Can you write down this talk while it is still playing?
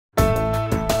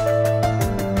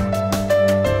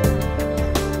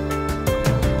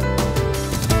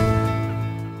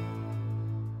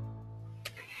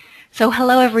So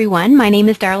hello everyone, my name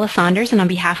is Darla Saunders, and on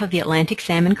behalf of the Atlantic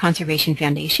Salmon Conservation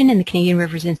Foundation and the Canadian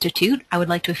Rivers Institute, I would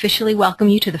like to officially welcome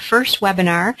you to the first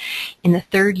webinar in the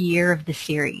third year of the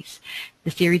series. The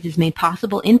series is made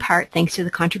possible in part thanks to the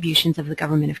contributions of the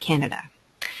Government of Canada.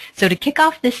 So to kick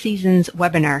off this season's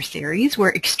webinar series,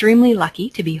 we're extremely lucky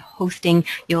to be hosting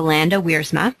Yolanda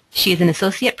Wiersma. She is an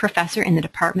associate professor in the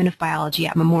Department of Biology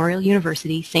at Memorial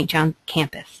University St. John's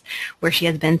campus, where she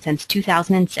has been since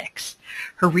 2006.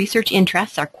 Her research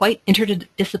interests are quite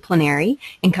interdisciplinary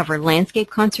and cover landscape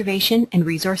conservation and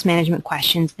resource management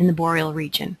questions in the boreal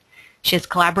region. She has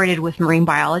collaborated with marine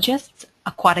biologists,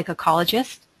 aquatic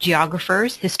ecologists,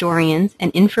 geographers, historians,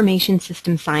 and information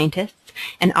system scientists,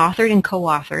 and authored and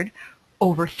co-authored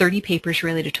over 30 papers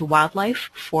related to wildlife,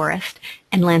 forest,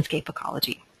 and landscape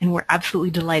ecology. And we're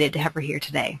absolutely delighted to have her here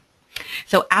today.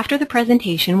 So after the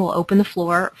presentation, we'll open the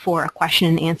floor for a question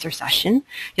and answer session.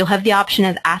 You'll have the option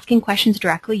of asking questions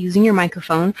directly using your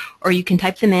microphone, or you can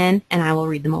type them in and I will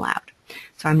read them aloud.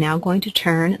 So I'm now going to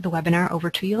turn the webinar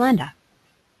over to Yolanda.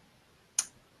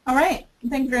 All right.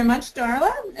 Thank you very much,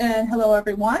 Darla, and hello,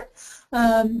 everyone.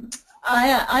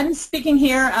 I'm speaking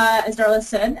here, as Darla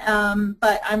said,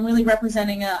 but I'm really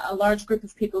representing a large group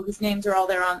of people whose names are all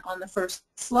there on the first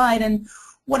slide. And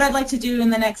what I'd like to do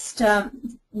in the next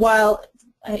while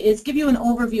is give you an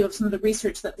overview of some of the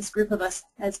research that this group of us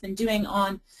has been doing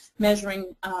on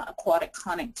measuring aquatic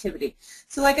connectivity.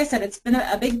 So like I said, it's been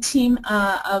a big team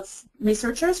of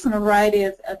researchers from a variety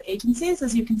of agencies,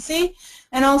 as you can see.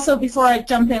 And also, before I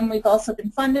jump in, we've also been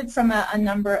funded from a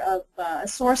number of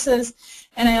sources.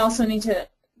 And I also need to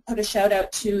put a shout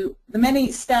out to the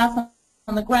many staff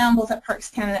on the ground, both at Parks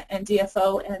Canada and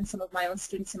DFO, and some of my own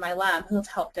students in my lab who have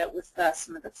helped out with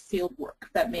some of the field work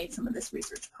that made some of this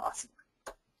research possible.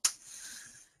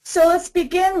 So let's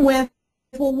begin with,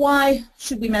 well, why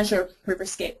should we measure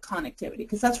riverscape connectivity?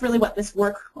 Because that's really what this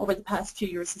work over the past few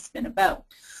years has been about.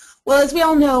 Well, as we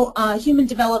all know, human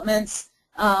developments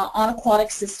on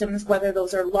aquatic systems, whether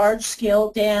those are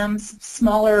large-scale dams,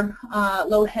 smaller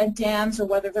low-head dams, or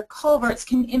whether they're culverts,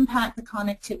 can impact the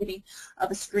connectivity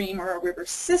of a stream or a river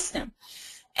system.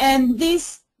 And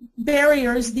these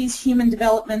barriers, these human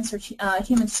developments or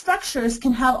human structures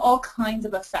can have all kinds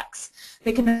of effects.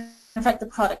 They can affect the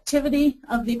productivity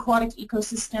of the aquatic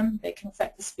ecosystem. They can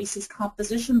affect the species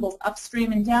composition, both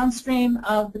upstream and downstream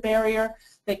of the barrier.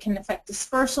 They can affect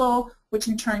dispersal, which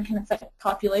in turn can affect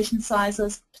population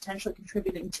sizes, potentially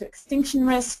contributing to extinction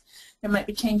risk. There might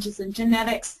be changes in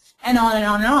genetics, and on and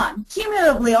on and on.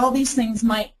 Cumulatively, all these things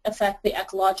might affect the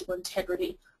ecological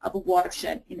integrity of a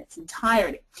watershed in its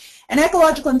entirety. And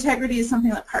ecological integrity is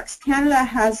something that Parks Canada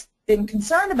has been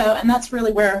concerned about, and that's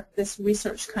really where this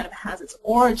research kind of has its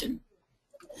origin.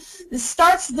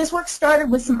 This work started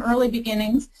with some early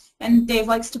beginnings, and Dave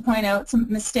likes to point out some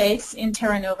mistakes in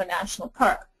Terra Nova National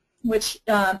Park, which,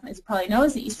 as you probably know,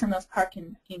 is the easternmost park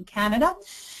in Canada.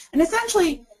 And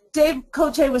essentially, Dave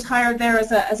Cote was hired there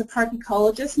as a park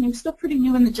ecologist, and he was still pretty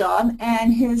new in the job,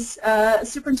 and his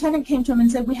superintendent came to him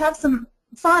and said, we have some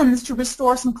funds to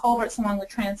restore some culverts along the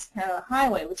Trans-Canada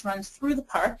Highway, which runs through the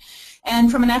park. And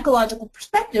from an ecological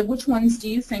perspective, which ones do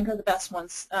you think are the best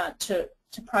ones to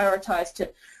prioritize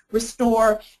to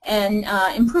restore and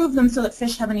improve them so that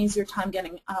fish have an easier time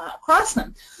getting across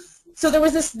them? So there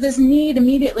was this need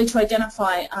immediately to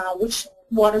identify which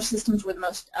water systems were the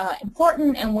most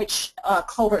important and which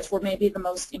culverts were maybe the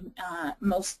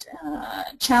most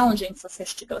challenging for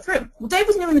fish to go through. Well, Dave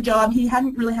was new in the job. He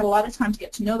hadn't really had a lot of time to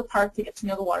get to know the park, to get to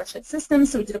know the watershed system,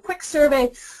 so he did a quick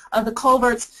survey of the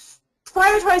culverts,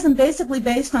 prioritized them basically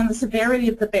based on the severity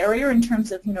of the barrier in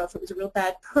terms of, you know, if it was a real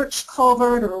bad perch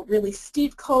culvert or a really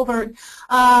steep culvert.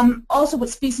 Also what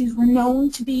species were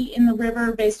known to be in the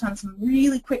river based on some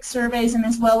really quick surveys, and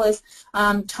as well as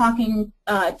talking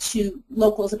to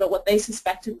locals about what they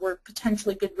suspected were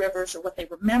potentially good rivers or what they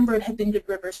remembered had been good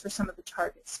rivers for some of the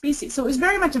target species. So it was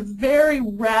very much a very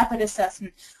rapid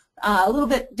assessment, a little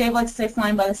bit, Dave likes to say,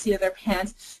 flying by the seat of their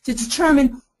pants, to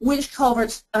determine which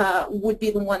culverts would be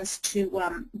the ones to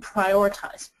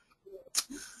prioritize.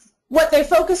 What they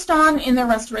focused on in their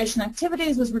restoration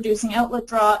activities was reducing outlet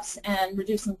drops and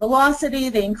reducing velocity.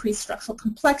 They increased structural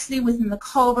complexity within the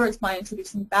culverts by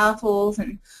introducing baffles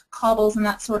and cobbles and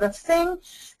that sort of thing.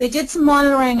 They did some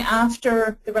monitoring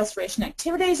after the restoration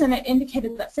activities, and it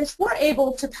indicated that fish were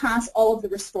able to pass all of the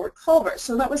restored culverts.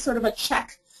 So that was sort of a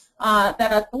check that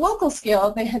at the local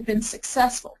scale they had been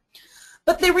successful.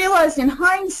 But they realized in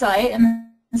hindsight, and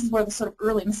this is where the sort of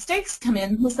early mistakes come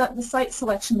in, was that the site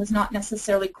selection was not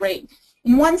necessarily great.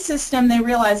 In one system, they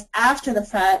realized after the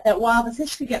fact that while the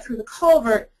fish could get through the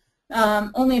culvert,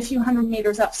 only a few hundred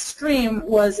meters upstream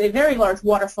was a very large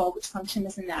waterfall which functioned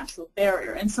as a natural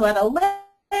barrier. And so at a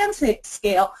landscape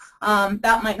scale,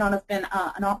 that might not have been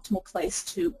an optimal place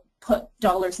to put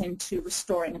dollars into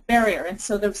restoring a barrier. And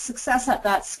so the success at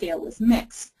that scale was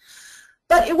mixed.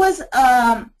 But it was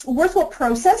a worthwhile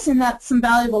process in that some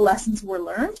valuable lessons were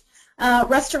learned.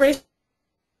 Restoration,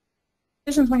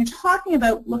 when you're talking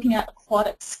about looking at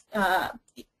aquatics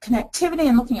connectivity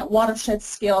and looking at watershed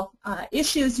scale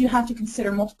issues, you have to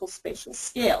consider multiple spatial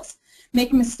scales.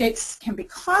 Making mistakes can be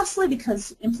costly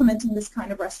because implementing this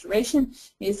kind of restoration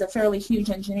is a fairly huge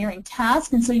engineering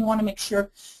task, and so you want to make sure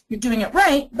you're doing it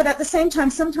right. But at the same time,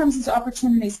 sometimes these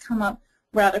opportunities come up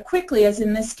rather quickly, as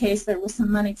in this case there was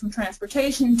some money from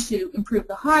transportation to improve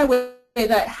the highway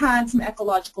that had some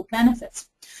ecological benefits.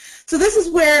 So this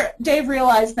is where Dave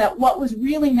realized that what was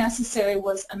really necessary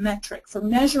was a metric for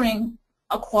measuring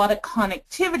aquatic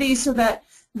connectivity so that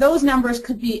those numbers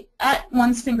could be at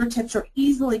one's fingertips or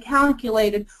easily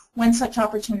calculated when such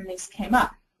opportunities came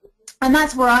up. And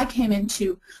that's where I came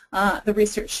into the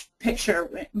research picture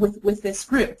with this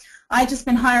group. I'd just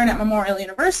been hired at Memorial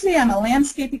University. I'm a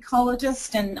landscape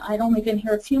ecologist, and I'd only been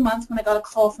here a few months when I got a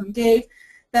call from Dave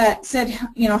that said,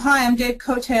 you know, hi, I'm Dave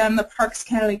Cote, I'm the Parks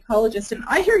Canada ecologist, and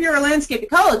I hear you're a landscape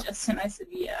ecologist. And I said,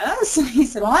 yes. And he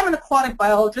said, well, I'm an aquatic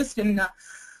biologist, and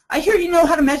I hear you know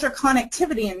how to measure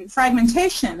connectivity and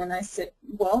fragmentation. And I said,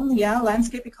 well, yeah,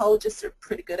 landscape ecologists are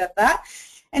pretty good at that.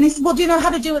 And he said, well, do you know how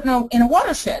to do it in a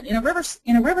watershed, in a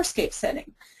riverscape setting?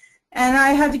 And I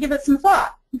had to give it some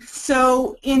thought.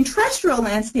 So in terrestrial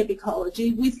landscape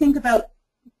ecology, we think about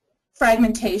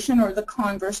fragmentation or the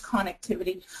converse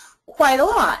connectivity quite a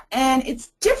lot. And it's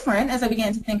different, as I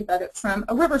began to think about it, from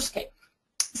a riverscape.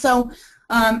 So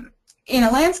in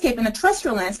a landscape, in a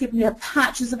terrestrial landscape, we have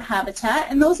patches of habitat,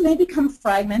 and those may become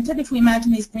fragmented. If we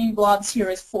imagine these green blobs here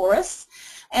as forests,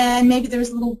 and maybe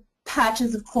there's little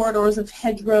patches of corridors of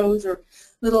hedgerows or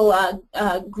little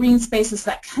green spaces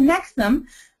that connect them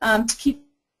to keep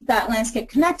that landscape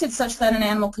connected such that an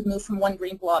animal could move from one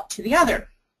green blob to the other.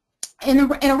 In a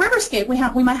riverscape,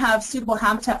 we might have suitable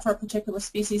habitat for a particular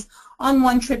species on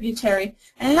one tributary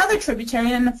and another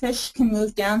tributary, and the fish can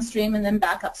move downstream and then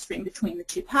back upstream between the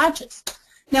two patches.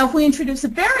 Now, if we introduce a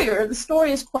barrier, the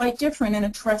story is quite different in a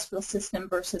terrestrial system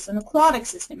versus an aquatic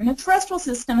system. In a terrestrial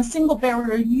system, a single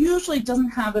barrier usually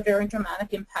doesn't have a very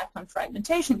dramatic impact on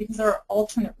fragmentation because there are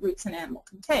alternate routes an animal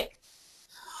can take.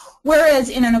 Whereas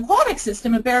in an aquatic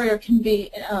system, a barrier can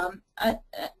be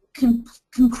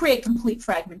can create complete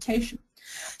fragmentation.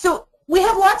 So we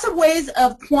have lots of ways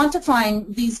of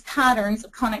quantifying these patterns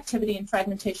of connectivity and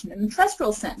fragmentation in the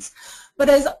terrestrial sense. But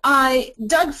as I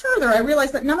dug further, I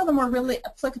realized that none of them were really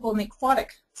applicable in the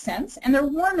aquatic sense, and there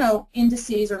were no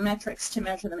indices or metrics to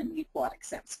measure them in the aquatic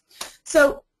sense.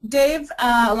 So Dave,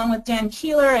 along with Dan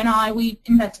Keeler and I, we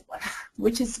invented one,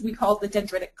 which is we call the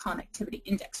Dendritic Connectivity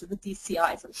Index, or the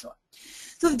DCI for short.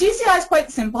 So the DCI is quite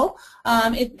simple.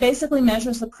 It basically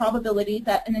measures the probability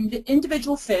that an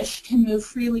individual fish can move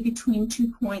freely between 2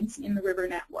 points in the river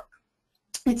network.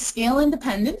 It's scale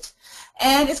independent,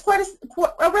 and it's quite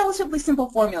a relatively simple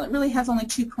formula. It really has only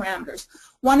 2 parameters.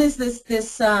 One is this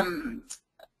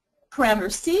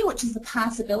parameter C, which is the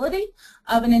passability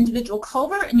of an individual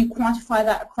culvert, and you quantify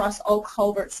that across all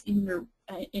culverts in your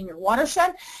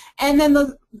watershed. And then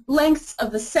the lengths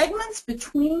of the segments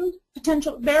between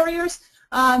potential barriers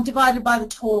divided by the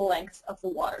total length of the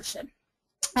watershed.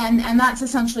 And that's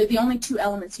essentially the only 2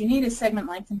 elements you need is segment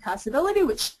length and passability,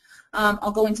 which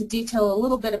I'll go into detail a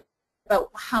little bit about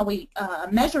how we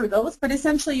measure those, but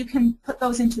essentially you can put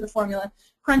those into the formula,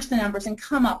 crunch the numbers, and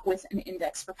come up with an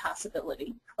index for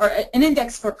passability, or an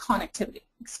index for connectivity,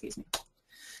 excuse me.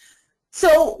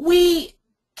 So we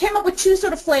came up with 2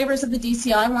 sort of flavors of the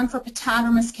DCI, one for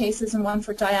pentatomous cases and one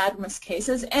for diatomous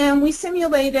cases, and we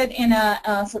simulated in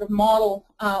a sort of model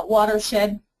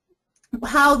watershed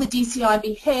how the DCI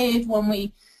behaved when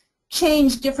we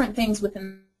changed different things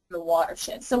within the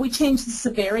watershed. So we changed the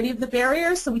severity of the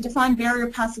barriers. So we defined barrier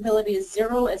passability as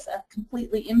 0 as a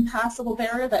completely impassable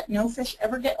barrier that no fish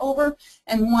ever get over,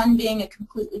 and 1 being a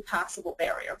completely passable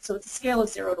barrier. So it's a scale of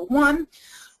 0 to 1.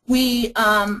 We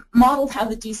modeled how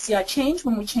the DCI changed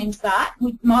when we changed that.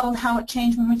 We modeled how it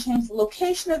changed when we changed the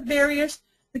location of the barriers,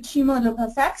 the cumulative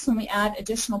effects when we add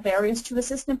additional barriers to a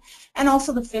system, and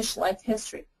also the fish life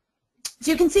history. So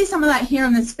you can see some of that here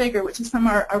in this figure, which is from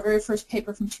our very first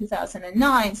paper from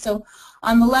 2009. So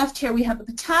on the left here we have the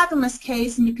pentatomous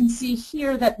case, and you can see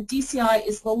here that the DCI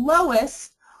is the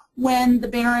lowest when the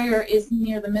barrier is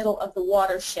near the middle of the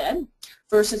watershed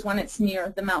versus when it's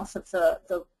near the mouth of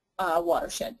the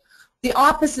watershed. The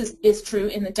opposite is true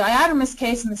in the diatomous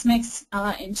case, and this makes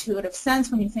intuitive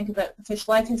sense when you think about the fish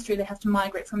life history. They have to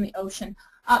migrate from the ocean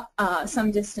up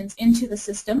some distance into the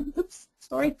system. Oops,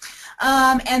 sorry.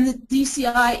 And the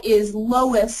DCI is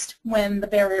lowest when the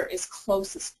barrier is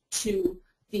closest to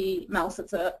the mouth of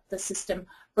the system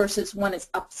versus when it's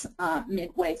up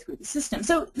midway through the system.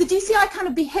 So the DCI kind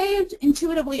of behaved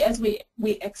intuitively as we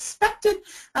expected.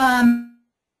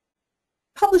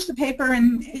 Published the paper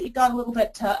and it got a little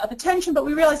bit of attention, but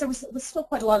we realized there was still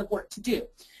quite a lot of work to do.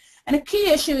 And a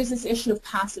key issue is this issue of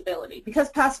passability.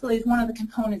 Because passability is one of the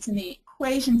components in the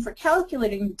equation for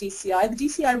calculating the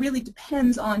DCI really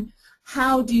depends on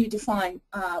how do you define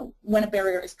when a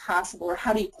barrier is passable, or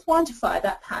how do you quantify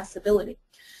that passability.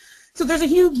 So there's a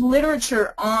huge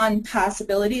literature on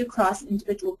passability across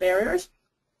individual barriers,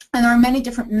 and there are many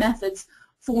different methods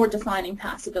for defining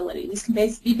passability. These can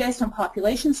be based on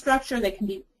population structure. They can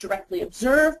be directly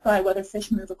observed by whether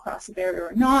fish move across a barrier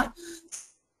or not.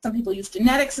 Some people use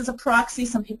genetics as a proxy.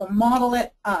 Some people model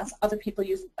it. Other people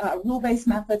use rule-based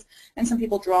methods, and some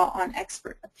people draw on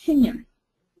expert opinion.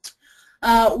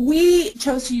 We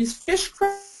chose to use fish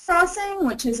crossing,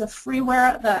 which is a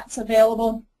freeware that's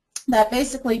available that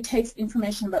basically takes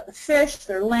information about the fish,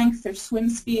 their length, their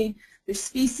swim speed, their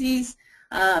species,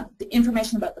 the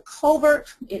information about the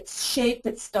culvert, its shape,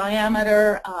 its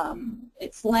diameter,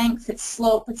 its length, its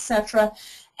slope, etc.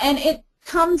 And it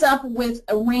comes up with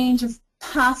a range of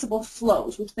passable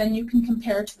flows, which then you can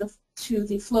compare to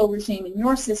the flow regime in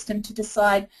your system to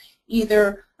decide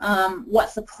either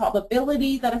what's the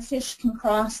probability that a fish can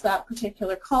cross that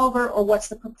particular culvert, or what's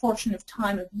the proportion of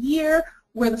time of year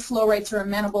where the flow rates are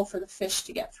amenable for the fish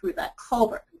to get through that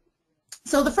culvert.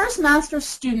 So the first master's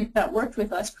student that worked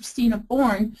with us, Christina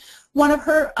Bourne, one of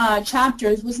her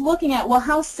chapters was looking at, well,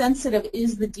 how sensitive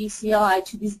is the DCI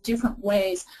to these different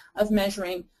ways of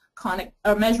measuring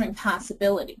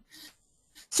passability.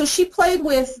 So she played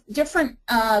with different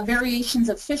variations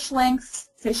of fish length,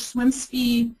 fish swim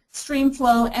speed, stream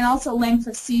flow, and also length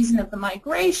of season of the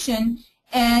migration,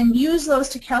 and use those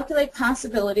to calculate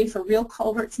passability for real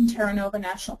culverts in Terra Nova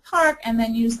National Park, and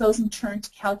then use those in turn to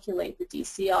calculate the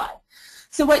DCI.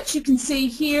 So what you can see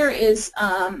here is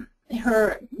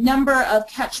her number of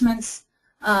catchments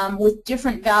with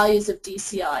different values of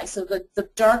DCI. So the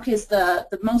dark is the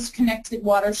most connected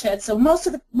watershed. So most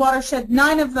of the watershed,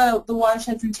 9 of the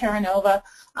watersheds in Terra Nova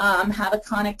have a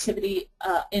connectivity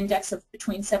index of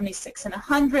between 76 and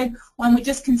 100. When we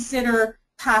just consider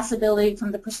passability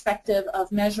from the perspective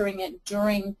of measuring it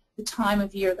during the time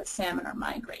of year that salmon are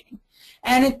migrating.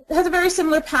 And it has a very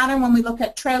similar pattern when we look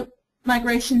at trout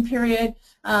migration period.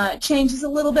 It changes a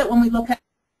little bit when we look at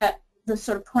the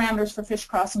sort of parameters for fish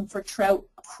crossing for trout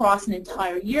across an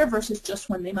entire year versus just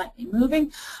when they might be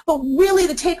moving. But really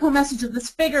the take-home message of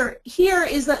this figure here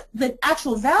is that the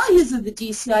actual values of the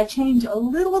DCI change a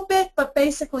little bit, but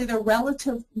basically their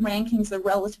relative rankings, their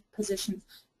relative positions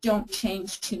don't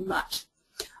change too much.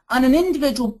 On an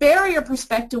individual barrier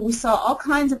perspective, we saw all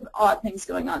kinds of odd things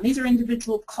going on. These are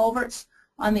individual culverts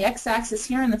on the x-axis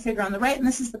here and the figure on the right, and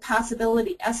this is the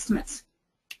passability estimates.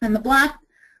 And the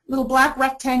little black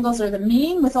rectangles are the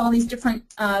mean with all these different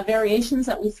variations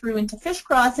that we threw into fish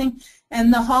crossing,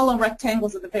 and the hollow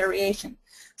rectangles are the variation.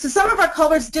 So some of our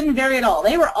culverts didn't vary at all.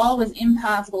 They were always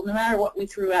impassable no matter what we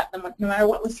threw at them, no matter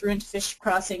what we threw into fish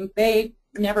crossing. They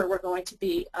never were going to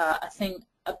be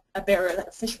a barrier that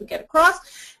a fish would get across.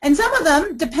 And some of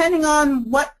them, depending on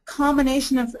what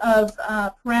combination of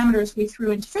parameters we threw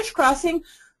into fish crossing,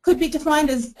 could be defined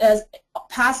as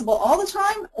passable all the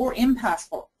time or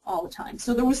impassable all the time.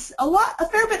 So there was a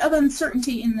fair bit of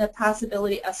uncertainty in the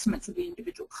passability estimates of the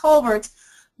individual culverts,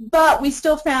 but we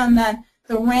still found that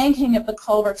the ranking of the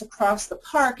culverts across the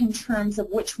park in terms of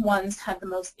which ones had the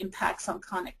most impacts on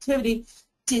connectivity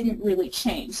didn't really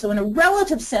change. So in a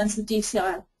relative sense, the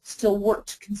DCI still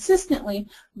worked consistently,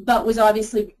 but was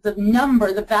obviously the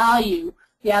number, the value,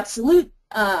 the absolute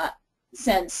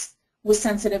sense was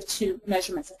sensitive to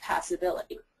measurements of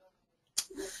passability.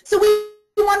 So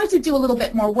we wanted to do a little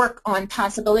bit more work on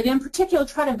passability, in particular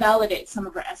try to validate some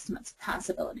of our estimates of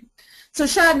passability. So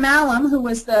Shad Malam, who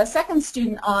was the second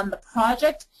student on the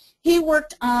project, he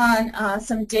worked on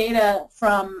some data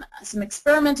from some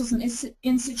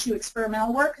in situ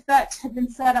experimental work that had been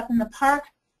set up in the park,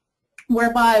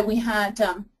 whereby we had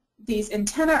these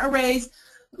antenna arrays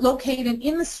located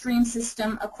in the stream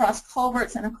system across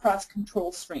culverts and across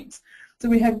control streams. So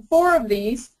we had 4 of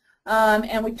these,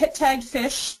 and we pit tagged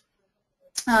fish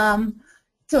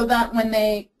so that when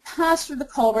they passed through the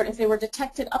culvert, if they were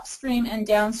detected upstream and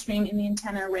downstream in the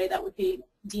antenna array, that would be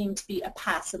deemed to be a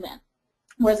pass event.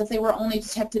 whereas if they were only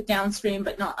detected downstream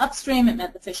but not upstream, it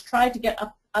meant the fish tried to get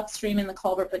upstream in the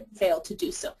culvert but failed to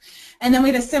do so. And then we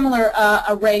had a similar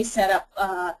array set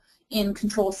up in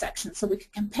control sections, so we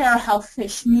could compare how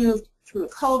fish moved through a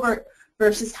culvert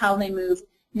versus how they moved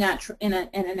in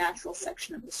a natural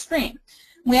section of the stream.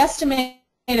 We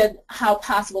estimated how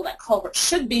passable that culvert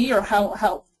should be, or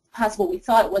how passable we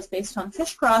thought it was based on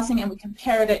fish crossing, and we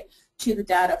compared it to the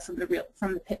data from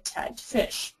the pit-tagged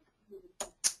fish.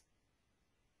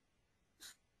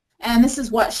 And this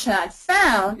is what Shad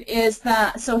found, is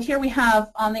that, so here we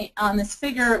have on this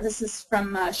figure, this is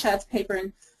from Shad's paper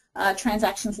in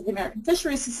Transactions of the American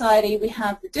Fisheries Society, we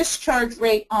have the discharge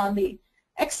rate on the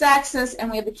x-axis, and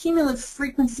we have the cumulative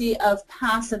frequency of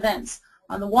pass events.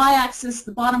 On the y-axis,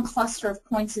 the bottom cluster of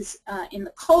points is in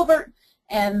the culvert,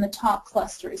 and the top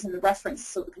cluster is in the reference,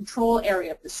 so the control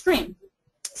area of the stream.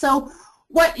 So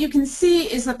what you can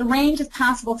see is that the range of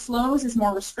passable flows is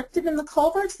more restricted in the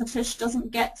culverts. The fish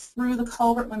doesn't get through the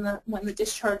culvert when the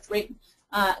discharge rate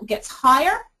gets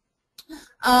higher.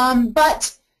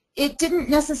 But it didn't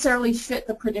necessarily fit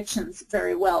the predictions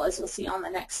very well, as you'll see on the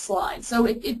next slide. So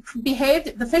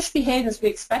the fish behaved as we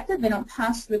expected. They don't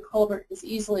pass through the culvert as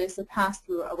easily as they pass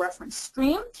through a reference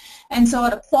stream. And so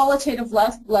at a qualitative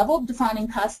level, defining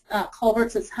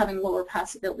culverts as having lower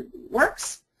passability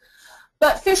works.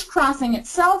 But fish crossing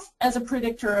itself as a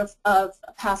predictor of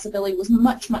passability was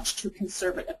much, much too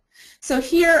conservative. So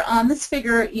here on this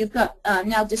figure, you've got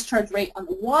now discharge rate on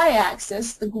the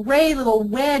y-axis. The gray little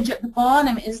wedge at the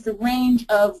bottom is the range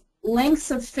of lengths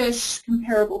of fish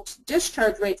comparable to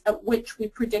discharge rates at which we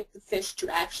predict the fish to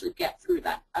actually get through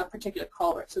that particular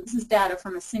culvert. So this is data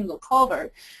from a single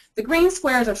culvert. The green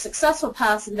squares are successful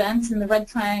pass events, and the red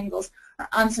triangles are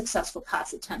unsuccessful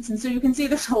pass attempts. And so you can see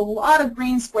there's a lot of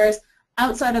green squares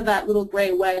outside of that little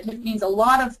gray wedge. It means a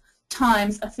lot of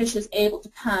times a fish is able to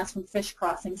pass when fish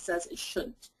crossing says it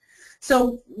shouldn't.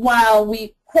 So while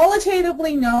we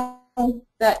qualitatively know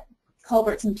that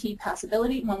culverts impede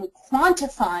passability, when we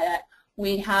quantify it,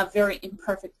 we have very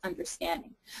imperfect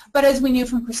understanding. But as we knew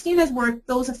from Christina's work,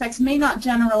 those effects may not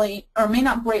generally or may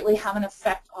not greatly have an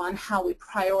effect on how we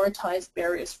prioritize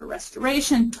barriers for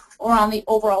restoration or on the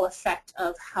overall effect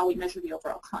of how we measure the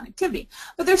overall connectivity.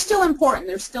 But they're still important.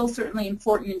 They're still certainly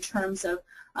important in terms of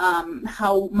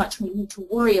how much we need to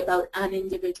worry about an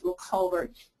individual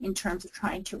culvert in terms of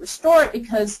trying to restore it,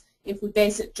 because if we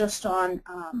base it just on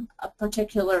a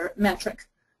particular metric,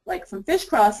 like from fish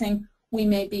crossing, we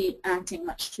may be acting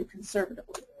much too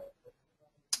conservatively.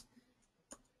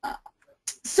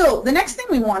 So the next thing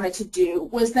we wanted to do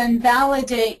was then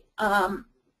validate the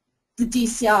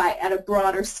DCI at a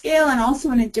broader scale and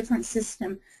also in a different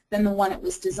system than the one it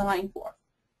was designed for.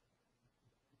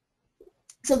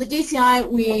 So the DCI,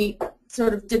 we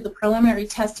sort of did the preliminary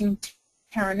testing in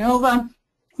Terra Nova,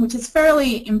 which is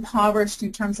fairly impoverished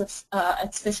in terms of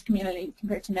its fish community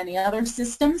compared to many other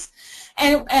systems,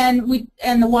 and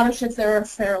the watersheds there are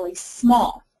fairly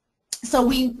small. So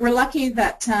we were lucky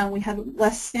that we had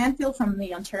Les Stanfield from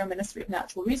the Ontario Ministry of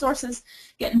Natural Resources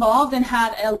get involved and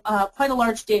had quite a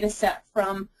large data set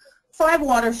from 5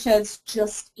 watersheds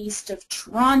just east of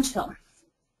Toronto.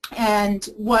 And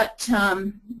what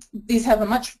these have a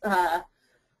much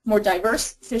more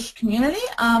diverse fish community,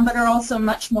 but are also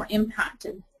much more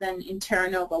impacted than in Terra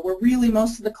Nova, where really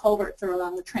most of the culverts are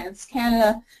along the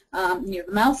Trans-Canada near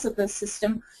the mouths of the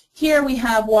system. Here we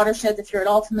have watersheds, if you're at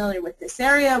all familiar with this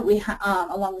area, we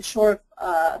along the shore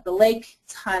of the lake.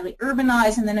 It's highly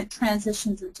urbanized, and then it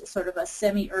transitions into sort of a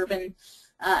semi-urban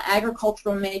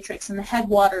agricultural matrix, and the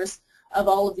headwaters of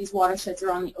all of these watersheds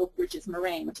are on the Oak Ridges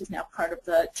Moraine, which is now part of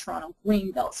the Toronto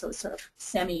Greenbelt, so it's sort of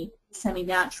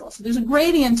semi-natural. So there's a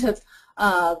gradient of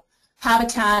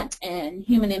habitat and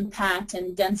human impact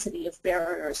and density of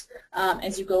barriers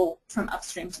as you go from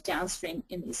upstream to downstream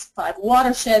in these 5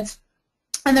 watersheds,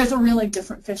 and there's a really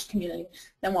different fish community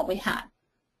than what we had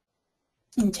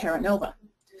in Terra Nova.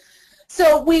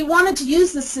 So we wanted to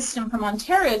use the system from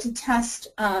Ontario to test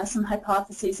some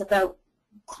hypotheses about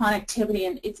connectivity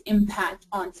and its impact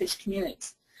on fish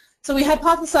communities. So we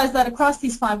hypothesized that across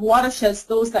these 5 watersheds,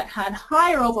 those that had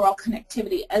higher overall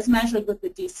connectivity as measured with the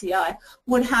DCI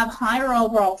would have higher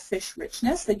overall fish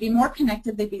richness. They'd be more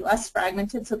connected, they'd be less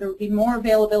fragmented, so there would be more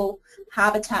available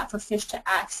habitat for fish to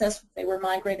access if they were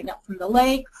migrating up from the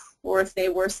lake or if they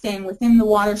were staying within the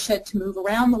watershed to move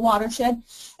around the watershed.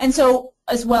 And so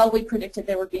as well, we predicted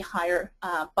there would be higher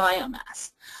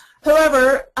biomass.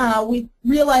 However, we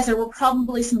realized there were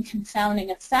probably some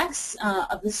confounding effects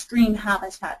of the stream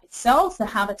habitat itself. The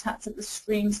habitats of the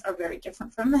streams are very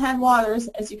different from the headwaters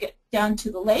as you get down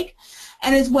to the lake,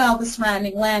 and as well the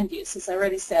surrounding land use. As I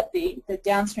already said, the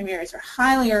downstream areas are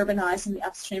highly urbanized and the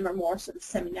upstream are more sort of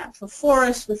semi-natural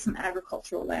forests with some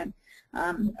agricultural land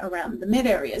around the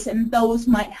mid-areas, and those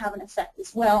might have an effect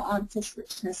as well on fish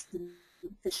richness and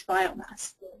fish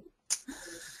biomass.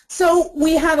 So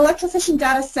we had electrofishing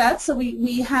data sets. So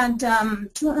we had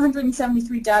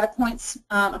 273 data points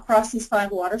across these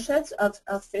 5 watersheds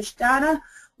of fish data.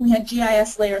 We had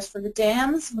GIS layers for the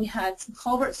dams. We had some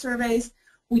culvert surveys.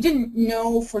 We didn't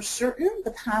know for certain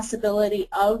the passability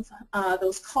of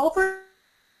those culverts,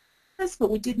 but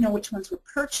we did know which ones were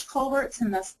perched culverts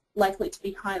and thus likely to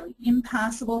be highly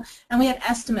impassable. And we had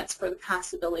estimates for the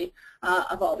passability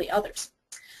of all the others.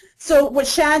 So what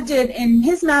Shad did in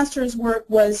his master's work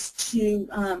was to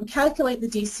calculate the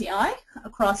DCI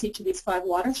across each of these 5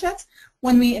 watersheds.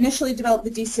 When we initially developed the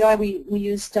DCI, we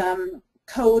used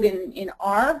code in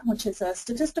R, which is a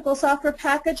statistical software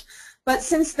package. But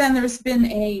since then, there's been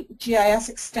a GIS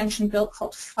extension built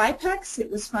called FIPEX. It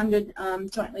was funded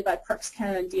jointly by Parks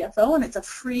Canada and DFO, and it's a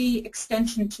free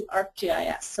extension to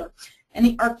ArcGIS. So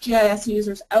any ArcGIS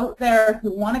users out there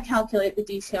who want to calculate the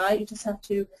DCI, you just have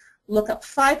to look up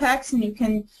FIPEX, and you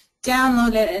can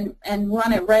download it and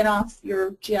run it right off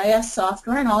your GIS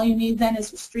software. And all you need then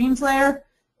is your streams layer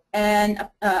and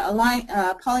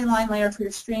a polyline layer for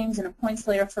your streams and a points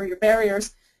layer for your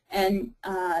barriers, and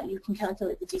you can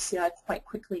calculate the DCI quite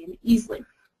quickly and easily.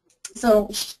 So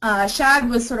Shad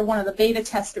was sort of one of the beta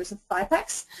testers of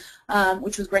FIPEX,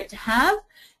 which was great to have.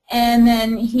 And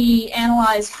then he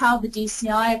analyzed how the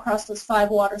DCI across those 5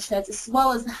 watersheds, as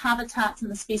well as the habitats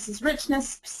and the species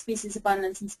richness, species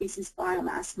abundance, and species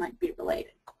biomass might be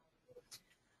related.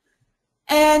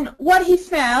 And what he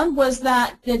found was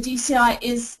that the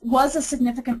DCI was a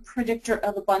significant predictor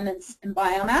of abundance and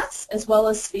biomass, as well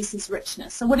as species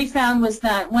richness. So what he found was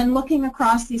that when looking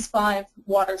across these 5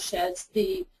 watersheds,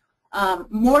 the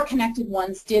more connected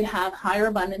ones did have higher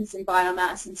abundance in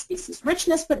biomass and species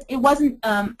richness, but it wasn't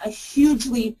a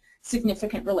hugely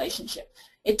significant relationship.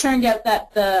 It turned out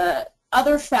that the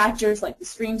other factors like the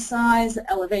stream size,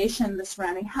 the elevation, the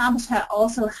surrounding habitat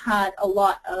also had a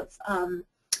lot of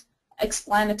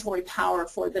explanatory power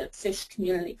for the fish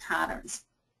community patterns.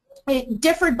 It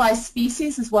differed by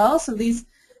species as well, so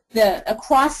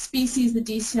across species the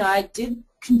DCI did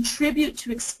contribute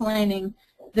to explaining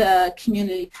the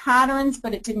community patterns,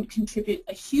 but it didn't contribute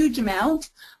a huge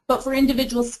amount. But for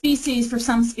individual species, for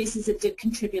some species it did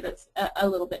contribute a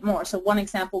little bit more. So one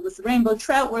example was the rainbow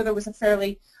trout, where there was a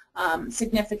fairly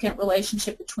significant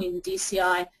relationship between the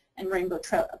DCI and rainbow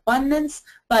trout abundance.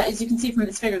 But as you can see from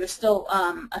this figure, there's still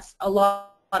a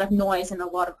lot of noise and a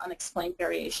lot of unexplained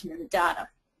variation in the data.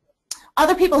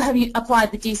 Other people have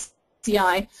applied the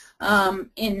DCI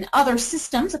in other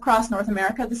systems across North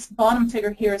America. This bottom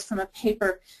figure here is from a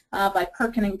paper by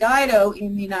Perkin and Guido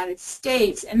in the United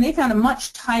States, and they found a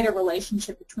much tighter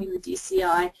relationship between the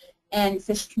DCI and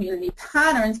fish community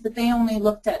patterns, but they only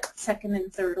looked at 2nd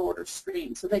and 3rd order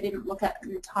streams, so they didn't look at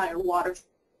an entire watershed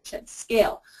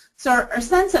scale. So our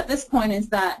sense at this point is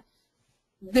that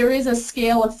there is a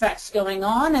scale effect going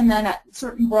on, and then at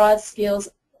certain broad scales,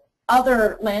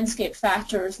 other landscape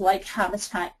factors like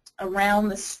habitat around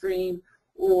the stream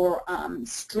or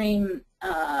stream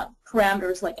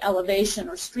parameters like elevation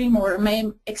or stream order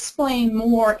may explain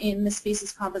more in the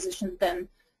species composition than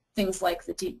things like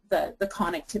the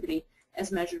connectivity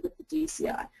as measured with the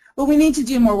DCI. But we need to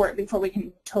do more work before we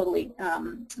can totally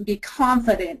be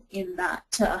confident in that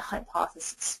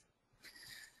hypothesis.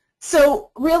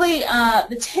 So really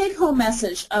the take-home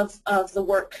message of the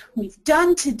work we've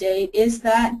done to date is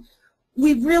that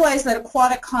we've realized that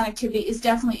aquatic connectivity is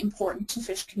definitely important to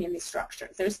fish community structure.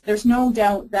 There's no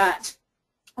doubt that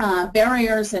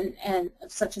barriers and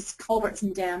such as culverts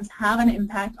and dams have an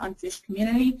impact on fish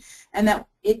community, and that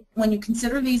when you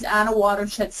consider these at a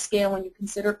watershed scale, when you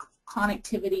consider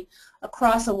connectivity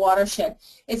across a watershed,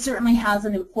 it certainly has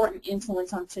an important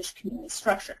influence on fish community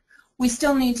structure. We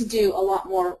still need to do a lot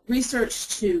more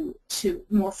research to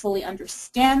more fully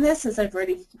understand this. As I've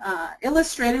already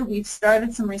illustrated, we've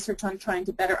started some research on trying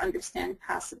to better understand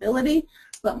passability,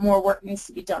 but more work needs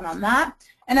to be done on that.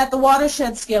 And at the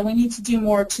watershed scale, we need to do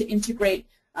more to integrate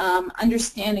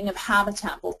understanding of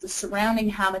habitat, both the surrounding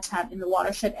habitat in the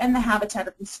watershed and the habitat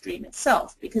of the stream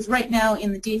itself. Because right now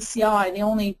in the DCI, the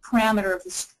only parameter of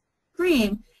the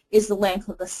stream is the length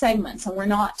of the segments, and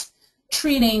we're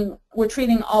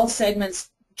treating all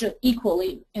segments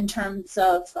equally in terms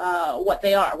of what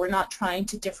they are. We're not trying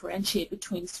to differentiate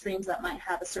between streams that might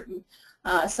have a certain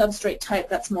substrate type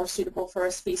that's more suitable for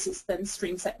a species than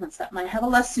stream segments that might have a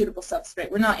less suitable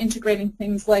substrate. We're not integrating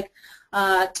things like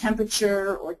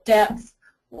temperature or depth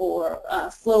or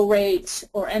flow rate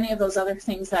or any of those other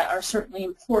things that are certainly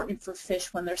important for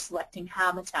fish when they're selecting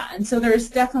habitat. And so there's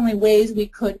definitely ways we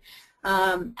could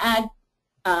add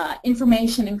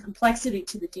information and complexity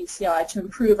to the DCI to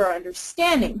improve our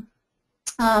understanding.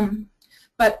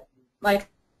 But like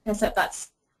I said,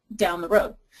 that's down the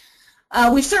road.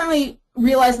 We've certainly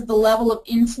realized that the level of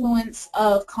influence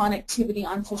of connectivity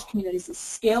on fish communities is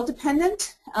scale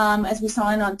dependent. As we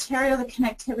saw in Ontario, the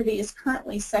connectivity is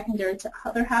currently secondary to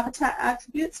other habitat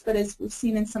attributes, but as we've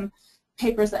seen in some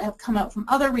papers that have come out from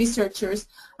other researchers,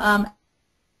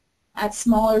 at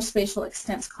smaller spatial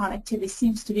extents, connectivity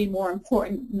seems to be more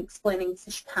important in explaining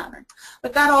fish pattern.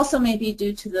 But that also may be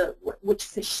due to which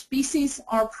fish species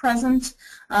are present,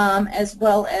 as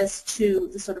well as to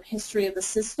the sort of history of the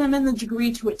system and the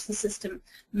degree to which the system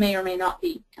may or may not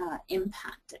be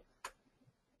impacted.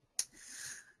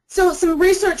 So some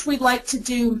research we'd like to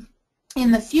do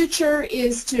in the future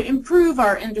is to improve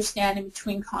our understanding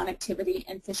between connectivity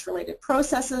and fish-related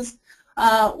processes.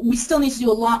 We still need to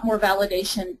do a lot more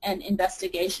validation and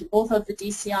investigation, both of the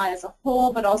DCI as a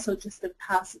whole, but also just the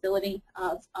possibility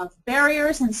of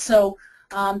barriers. And so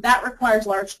that requires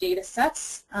large data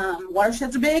sets.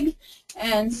 Watersheds are big,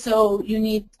 and so you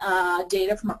need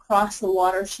data from across the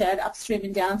watershed, upstream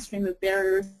and downstream of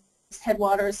barriers,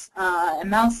 headwaters, and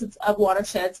mouths of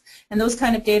watersheds, and those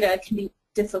kind of data can be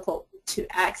difficult to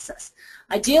access.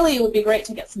 Ideally, it would be great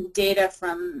to get some data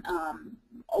from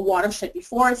a watershed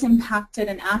before it's impacted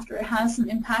and after it has been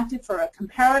impacted for a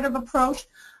comparative approach,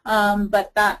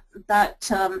 but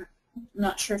I'm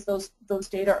not sure if those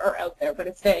data are out there. But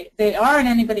if they are and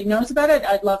anybody knows about it,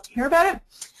 I'd love to hear about it.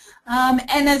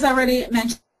 And as I already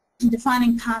mentioned,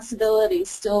 defining possibility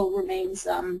still remains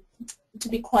to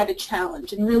be quite a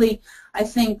challenge. And really, I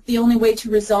think the only way to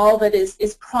resolve it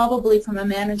is probably from a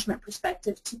management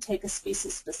perspective to take a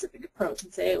species-specific approach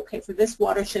and say, okay, for this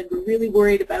watershed, we're really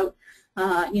worried about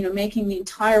making the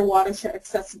entire watershed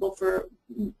accessible for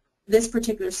this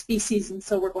particular species, and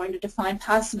so we're going to define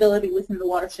passability within the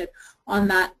watershed on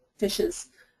that fish's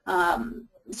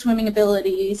swimming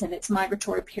abilities and its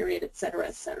migratory period, et cetera,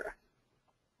 et cetera.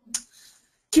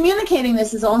 Communicating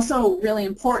this is also really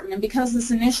important, and because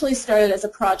this initially started as a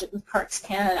project with Parks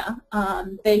Canada,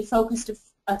 they focused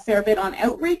a fair bit on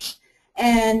outreach.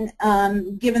 And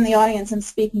given the audience I'm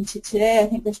speaking to today, I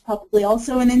think there's probably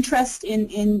also an interest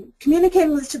in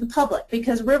communicating this to the public,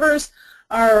 because rivers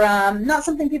are not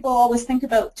something people always think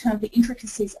about the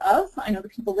intricacies of. I know the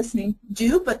people listening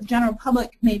do, but the general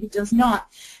public maybe does not.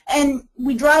 And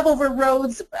we drive over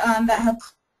roads that have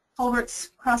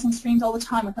culverts crossing streams all the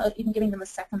time without even giving them a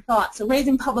second thought. So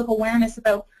raising public awareness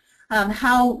about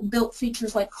how built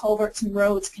features like culverts and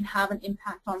roads can have an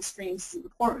impact on streams is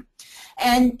important.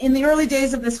 And in the early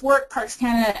days of this work, Parks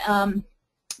Canada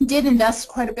did invest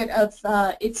quite a bit of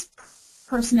its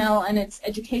personnel and its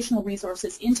educational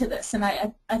resources into this. And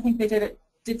I think they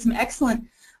did some excellent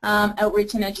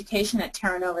outreach and education at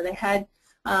Terra Nova. They had,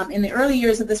 in the early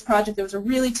years of this project, there was a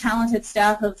really talented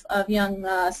staff of young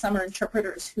summer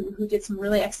interpreters who did some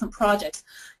really excellent projects.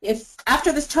 If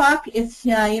after this talk, if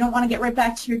you don't want to get right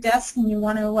back to your desk and you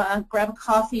want to grab a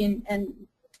coffee and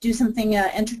do something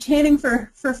entertaining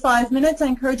for 5 minutes, I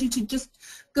encourage you to just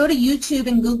go to YouTube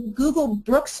and Google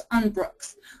Brooks on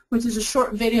Brooks, which is a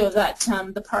short video that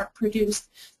the park produced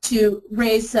to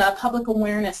raise public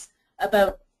awareness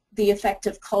about the effect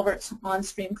of culverts on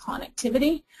stream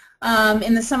connectivity.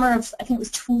 In the summer of, I think it was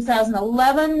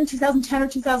 2010 or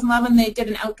 2011, they did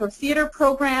an outdoor theater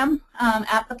program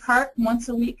at the park once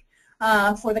a week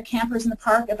for the campers in the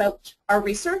park about our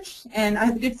research. And I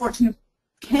had the good fortune of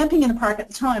camping in the park at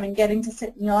the time and getting to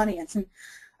sit in the audience. And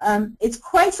it's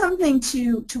quite something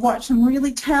to watch some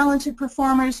really talented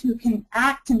performers who can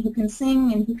act and who can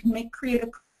sing and who can make creative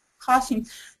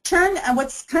costumes turn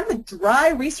what's kind of a dry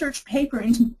research paper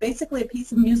into basically a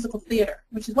piece of musical theater,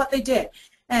 which is what they did.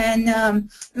 And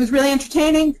it was really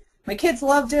entertaining. My kids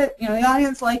loved it. The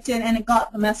audience liked it, and it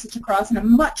got the message across in a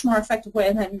much more effective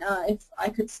way than if I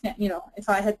could, if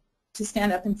I had to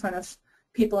stand up in front of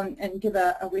people and give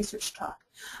a research talk.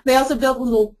 They also built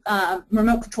little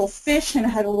remote control fish, and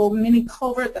had a little mini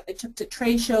culvert that they took to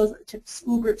trade shows, that they took to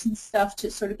school groups and stuff to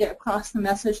sort of get across the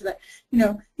message that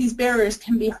these barriers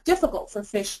can be difficult for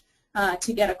fish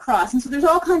to get across. And so there's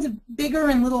all kinds of bigger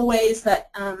and little ways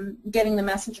that getting the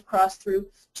message across through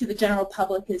to the general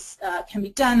public can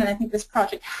be done, and I think this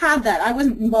project had that. I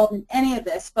wasn't involved in any of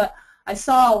this, but I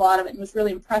saw a lot of it and was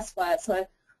really impressed by it, so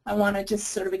I want to just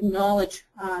sort of acknowledge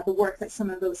the work that some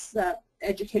of those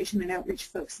education and outreach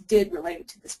folks did related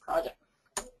to this project.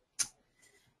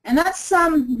 And that's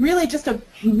really just a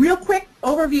real quick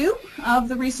overview of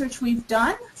the research we've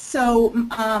done. So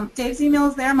Dave's email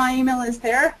is there, my email is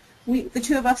there. The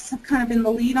two of us have kind of been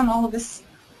the lead on all of this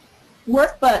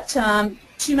work, but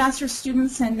 2 master's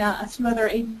students and a few other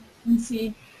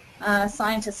agency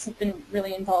scientists have been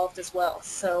really involved as well.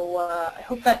 So I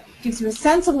hope that gives you a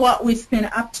sense of what we've been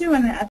up to, and